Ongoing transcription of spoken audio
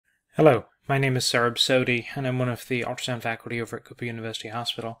Hello, my name is Sarab Sodhi, and I'm one of the ultrasound faculty over at Cooper University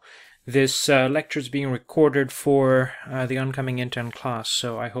Hospital. This lecture is being recorded for the oncoming intern class,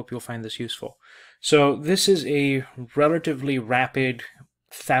 so I hope you'll find this useful. So this is a relatively rapid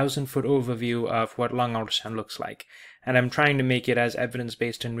 1,000-foot overview of what lung ultrasound looks like, and I'm trying to make it as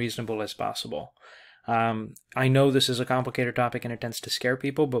evidence-based and reasonable as possible. I know this is a complicated topic and it tends to scare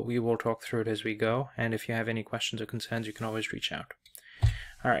people, but we will talk through it as we go, and if you have any questions or concerns, you can always reach out.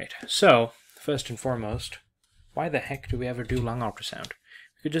 Alright, so, first and foremost, why the heck do we ever do lung ultrasound?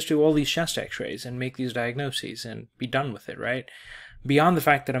 We could just do all these chest x-rays and make these diagnoses and be done with it, right? Beyond the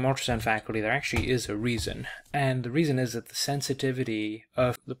fact that I'm ultrasound faculty, there actually is a reason. And the reason is that the sensitivity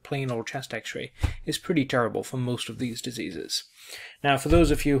of the plain old chest x-ray is pretty terrible for most of these diseases. Now, for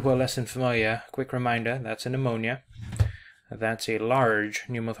those of you who are less than familiar, quick reminder, that's a pneumonia. That's a large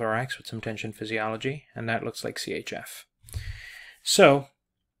pneumothorax with some tension physiology, and that looks like CHF. So,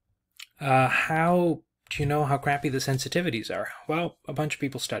 how do you know how crappy the sensitivities are? Well, a bunch of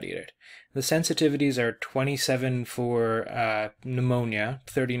people studied it. The sensitivities are 27 for pneumonia,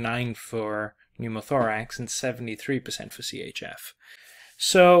 39 for pneumothorax, and 73% for CHF.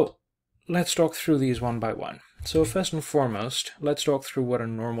 So, let's talk through these one by one. So first and foremost, let's talk through what a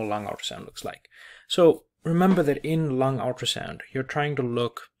normal lung ultrasound looks like. So remember that in lung ultrasound, you're trying to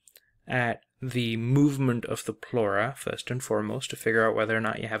look at the movement of the pleura, first and foremost, to figure out whether or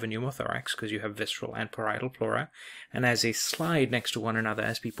not you have a pneumothorax, because you have visceral and parietal pleura. And as they slide next to one another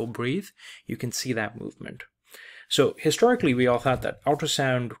as people breathe, you can see that movement. So historically, we all thought that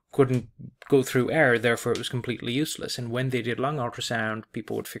ultrasound couldn't go through air, therefore it was completely useless. And when they did lung ultrasound,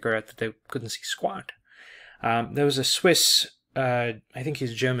 people would figure out that they couldn't see squat. There was a Swiss, I think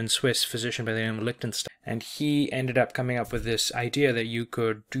he's German-Swiss physician by the name of Lichtenstein, and he ended up coming up with this idea that you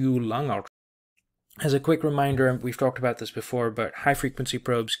could do lung ultrasound. As a quick reminder, we've talked about this before, but high-frequency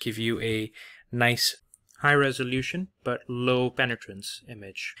probes give you a nice high-resolution but low penetrance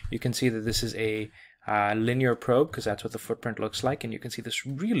image. You can see that this is a linear probe, because that's what the footprint looks like, and you can see this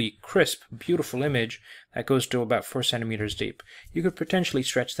really crisp, beautiful image that goes to about 4 centimeters deep. You could potentially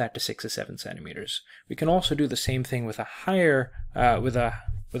stretch that to 6 or 7 centimeters. We can also do the same thing with a higher with a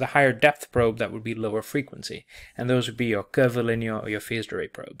higher depth probe that would be lower frequency, and those would be your curvilinear or your phased array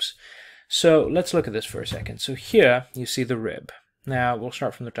probes. So let's look at this for a second. So here you see the rib. Now we'll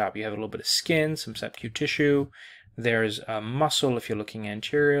start from the top. You have a little bit of skin, some subcutaneous tissue. There's a muscle if you're looking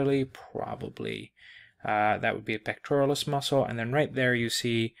anteriorly, probably. That would be a pectoralis muscle. And then right there you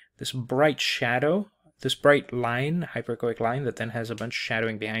see this bright shadow, this bright line, hyperechoic line, that then has a bunch of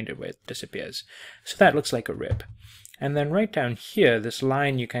shadowing behind it where it disappears. So that looks like a rib. And then right down here, this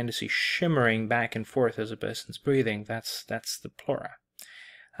line you kind of see shimmering back and forth as a person's breathing. That's the pleura.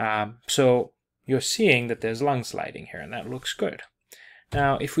 So you're seeing that there's lung sliding here, and that looks good.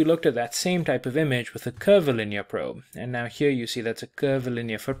 Now, if we looked at that same type of image with a curvilinear probe, and now here you see that's a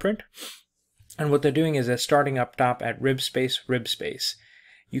curvilinear footprint, and what they're doing is they're starting up top at rib space,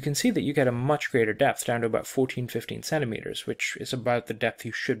 you can see that you get a much greater depth, down to about 14-15 centimeters, which is about the depth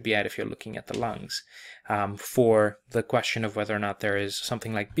you should be at if you're looking at the lungs, for the question of whether or not there is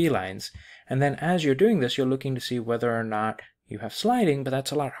something like B-lines. And then as you're doing this, you're looking to see whether or not you have sliding, but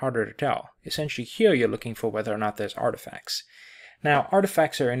that's a lot harder to tell. Essentially here you're looking for whether or not there's artifacts. Now,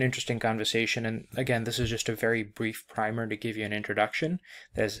 artifacts are an interesting conversation, and again, this is just a very brief primer to give you an introduction.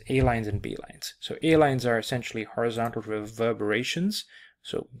 There's A-lines and B-lines. So A-lines are essentially horizontal reverberations.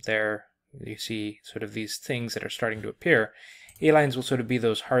 So there you see sort of these things that are starting to appear. A-lines will sort of be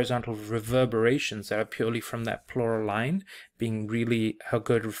those horizontal reverberations that are purely from that pleural line being really a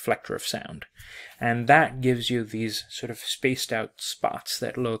good reflector of sound. And that gives you these sort of spaced out spots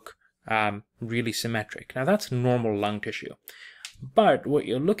that look really symmetric. Now that's normal lung tissue. But what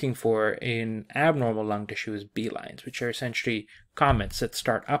you're looking for in abnormal lung tissue is B-lines, which are essentially comets that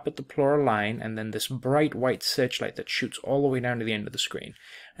start up at the pleural line and then this bright white searchlight that shoots all the way down to the end of the screen.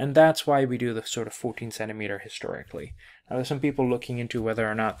 And that's why we do the sort of 14 centimeter historically. Now there's some people looking into whether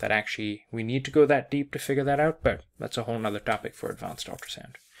or not that actually we need to go that deep to figure that out, but that's a whole nother topic for advanced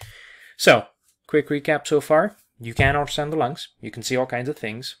ultrasound. So, quick recap so far. You can ultrasound the lungs. You can see all kinds of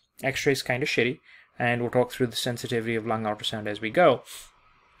things. X-ray's kind of shitty. And we'll talk through the sensitivity of lung ultrasound as we go.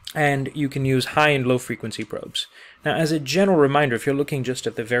 And you can use high and low frequency probes. Now, as a general reminder, if you're looking just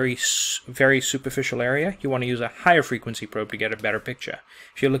at the very superficial area, you want to use a higher frequency probe to get a better picture.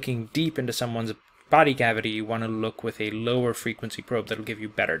 If you're looking deep into someone's body cavity, you want to look with a lower frequency probe that'll give you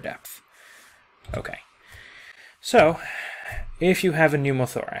better depth. Okay. So, if you have a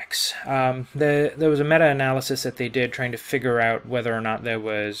pneumothorax, there was a meta-analysis that they did trying to figure out whether or not there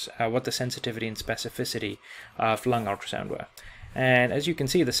was what the sensitivity and specificity of lung ultrasound were. And as you can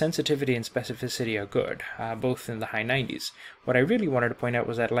see, the sensitivity and specificity are good, both in the high 90s. What I really wanted to point out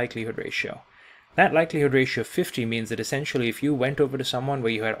was that likelihood ratio. That likelihood ratio of 50 means that essentially if you went over to someone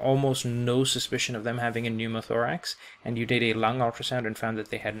where you had almost no suspicion of them having a pneumothorax, and you did a lung ultrasound and found that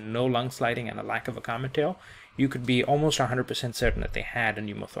they had no lung sliding and a lack of a comet tail, you could be almost 100% certain that they had a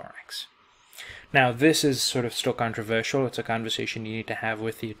pneumothorax. Now, this is sort of still controversial. It's a conversation you need to have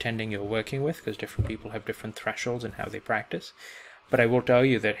with the attending you're working with, because different people have different thresholds in how they practice. But I will tell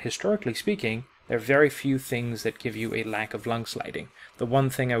you that historically speaking, there are very few things that give you a lack of lung sliding. The one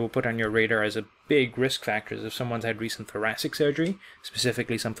thing I will put on your radar as a big risk factor is if someone's had recent thoracic surgery,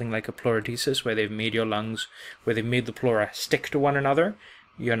 specifically something like a pleurodesis, where they've made your lungs, where they've made the pleura stick to one another,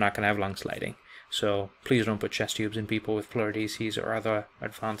 you're not going to have lung sliding. So please don't put chest tubes in people with pleurodeses or other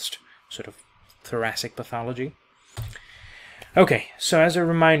advanced sort of thoracic pathology. Okay, so as a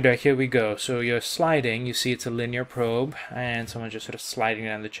reminder, here we go. So you're sliding, you see it's a linear probe, and someone's just sort of sliding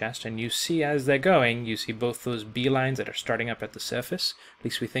down the chest, and you see as they're going, you see both those B lines that are starting up at the surface. At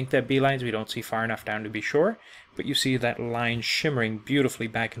least we think they're B lines, we don't see far enough down to be sure, but you see that line shimmering beautifully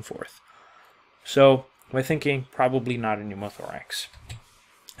back and forth. So we're thinking probably not a pneumothorax.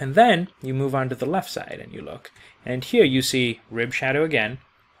 And then you move on to the left side and you look, and here you see rib shadow again,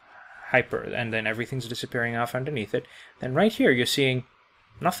 hyper, and then everything's disappearing off underneath it. Then right here you're seeing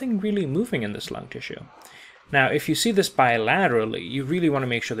nothing really moving in this lung tissue. Now if you see this bilaterally, you really want to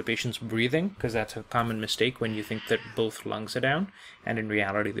make sure the patient's breathing, because that's a common mistake when you think that both lungs are down, and in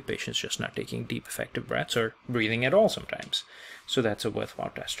reality the patient's just not taking deep effective breaths or breathing at all sometimes. So that's a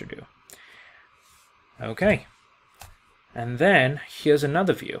worthwhile test to do. Okay, and then here's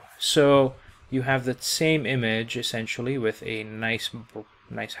another view. So you have that same image essentially with a nice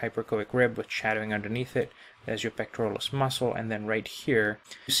hyperechoic rib with shadowing underneath it. There's your pectoralis muscle, and then right here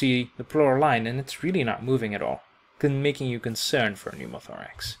you see the pleural line, and it's really not moving at all, making you concerned for a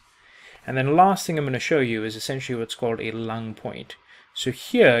pneumothorax. And then the last thing I'm going to show you is essentially what's called a lung point. So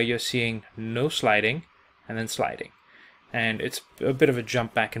here you're seeing no sliding and then sliding. And it's a bit of a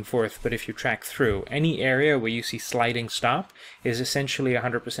jump back and forth, but if you track through, any area where you see sliding stop is essentially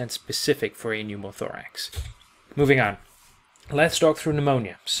 100% specific for a pneumothorax. Moving on. Let's talk through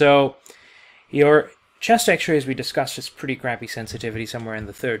pneumonia. So your chest x-ray, as we discussed, is pretty crappy sensitivity, somewhere in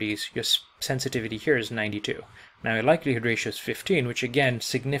the 30s. Your sensitivity here is 92. Now your likelihood ratio is 15, which again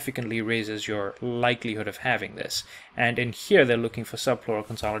significantly raises your likelihood of having this. And in here they're looking for subpleural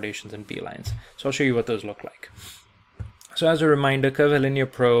consolidations and B-lines. So I'll show you what those look like. So as a reminder, curvilinear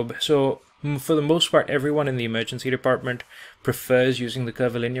probe. So for the most part, everyone in the emergency department prefers using the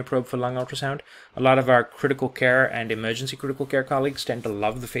curvilinear probe for lung ultrasound. A lot of our critical care and emergency critical care colleagues tend to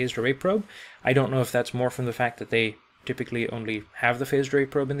love the phased array probe. I don't know if that's more from the fact that they typically only have the phased array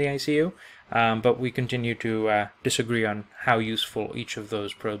probe in the ICU, but we continue to disagree on how useful each of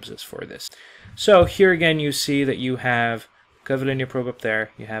those probes is for this. So here again you see that you have curvilinear probe up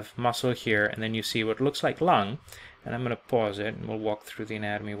there, you have muscle here, and then you see what looks like lung. And I'm going to pause it and we'll walk through the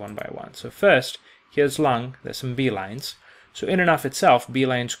anatomy one by one. So first, here's lung, there's some B lines. So in and of itself, B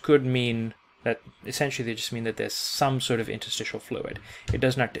lines could mean that essentially they just mean that there's some sort of interstitial fluid. It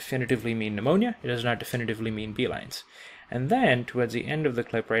does not definitively mean pneumonia, it does not definitively mean B lines. And then towards the end of the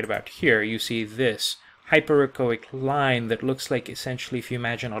clip right about here, you see this hyperechoic line that looks like essentially if you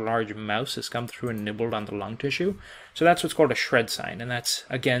imagine a large mouse has come through and nibbled on the lung tissue. So that's what's called a shred sign, and that's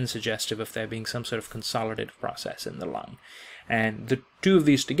again suggestive of there being some sort of consolidative process in the lung. And the two of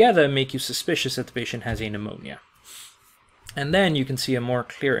these together make you suspicious that the patient has a pneumonia. And then you can see a more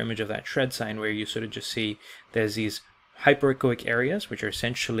clear image of that shred sign where you sort of just see there's these hyperechoic areas, which are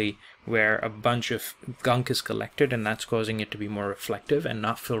essentially where a bunch of gunk is collected, and that's causing it to be more reflective and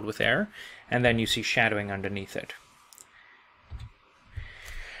not filled with air. And then you see shadowing underneath it.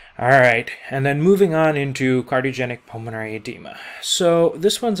 All right, and then moving on into cardiogenic pulmonary edema. So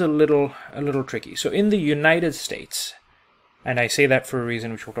this one's a little tricky. So in the United States, and I say that for a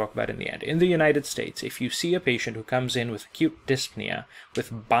reason which we'll talk about in the end. In the United States, if you see a patient who comes in with acute dyspnea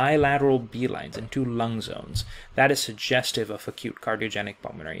with bilateral B lines in 2 lung zones, that is suggestive of acute cardiogenic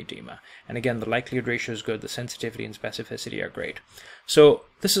pulmonary edema. And again, the likelihood ratio is good, the sensitivity and specificity are great. So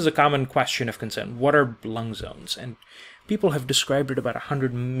this is a common question of concern. What are lung zones? And people have described it about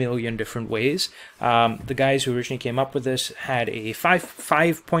 100 million different ways. The guys who originally came up with this had a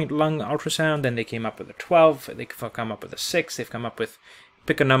 5-point lung ultrasound, then they came up with a 12, they've come up with a 6, they've come up with,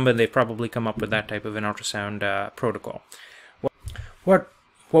 pick a number, they've probably come up with that type of an ultrasound protocol. What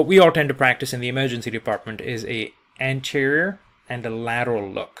we all tend to practice in the emergency department is a anterior and a lateral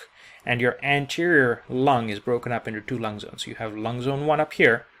look. And your anterior lung is broken up into 2 lung zones. You have lung zone 1 up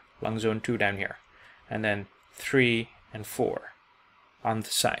here, lung zone 2 down here, and then 3 and 4 on the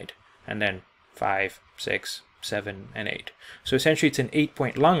side, and then 5, 6, 7, and 8. So essentially it's an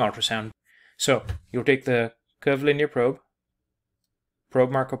 8-point lung ultrasound. So you'll take the curvilinear probe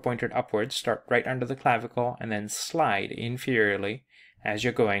marker pointed upwards, start right under the clavicle, and then slide inferiorly as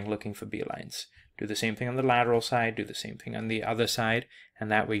you're going, looking for B-lines. Do the same thing on the lateral side, do the same thing on the other side, and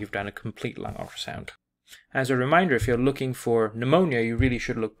that way you've done a complete lung ultrasound. As a reminder, if you're looking for pneumonia, you really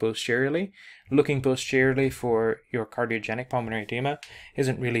should look posteriorly. Looking posteriorly for your cardiogenic pulmonary edema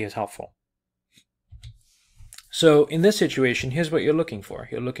isn't really as helpful. So in this situation, here's what you're looking for.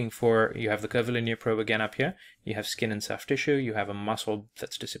 You're looking for, you have the curvilinear probe again up here, you have skin and soft tissue, you have a muscle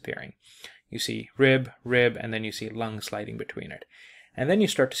that's disappearing. You see rib, and then you see lung sliding between it. And then you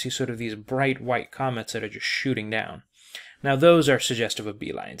start to see sort of these bright white comets that are just shooting down. Now those are suggestive of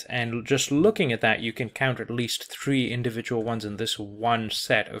B-lines, and just looking at that you can count at least 3 individual ones in this one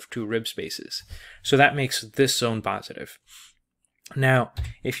set of 2 rib spaces. So that makes this zone positive. Now,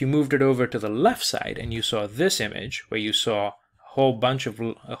 if you moved it over to the left side and you saw this image where you saw a whole bunch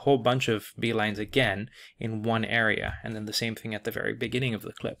of B-lines again in one area, and then the same thing at the very beginning of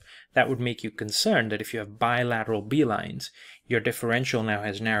the clip, that would make you concerned that if you have bilateral B-lines, your differential now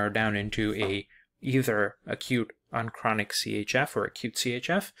has narrowed down into either acute unchronic CHF or acute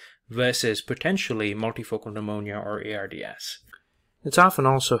CHF versus potentially multifocal pneumonia or ARDS. It's often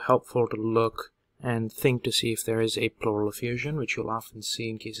also helpful to look and think to see if there is a pleural effusion, which you'll often see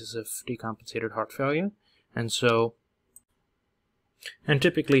in cases of decompensated heart failure. And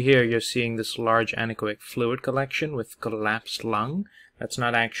typically here you're seeing this large anechoic fluid collection with collapsed lung that's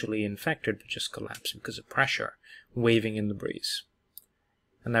not actually infected but just collapsed because of pressure waving in the breeze.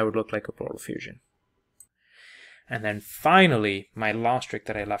 And that would look like a pleural effusion. And then finally, my last trick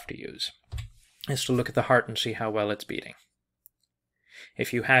that I love to use is to look at the heart and see how well it's beating.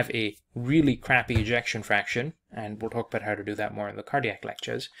 If you have a really crappy ejection fraction, and we'll talk about how to do that more in the cardiac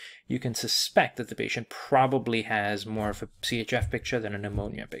lectures, you can suspect that the patient probably has more of a CHF picture than a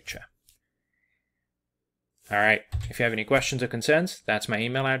pneumonia picture. All right, if you have any questions or concerns, that's my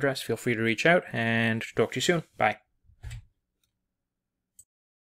email address. Feel free to reach out, and talk to you soon. Bye.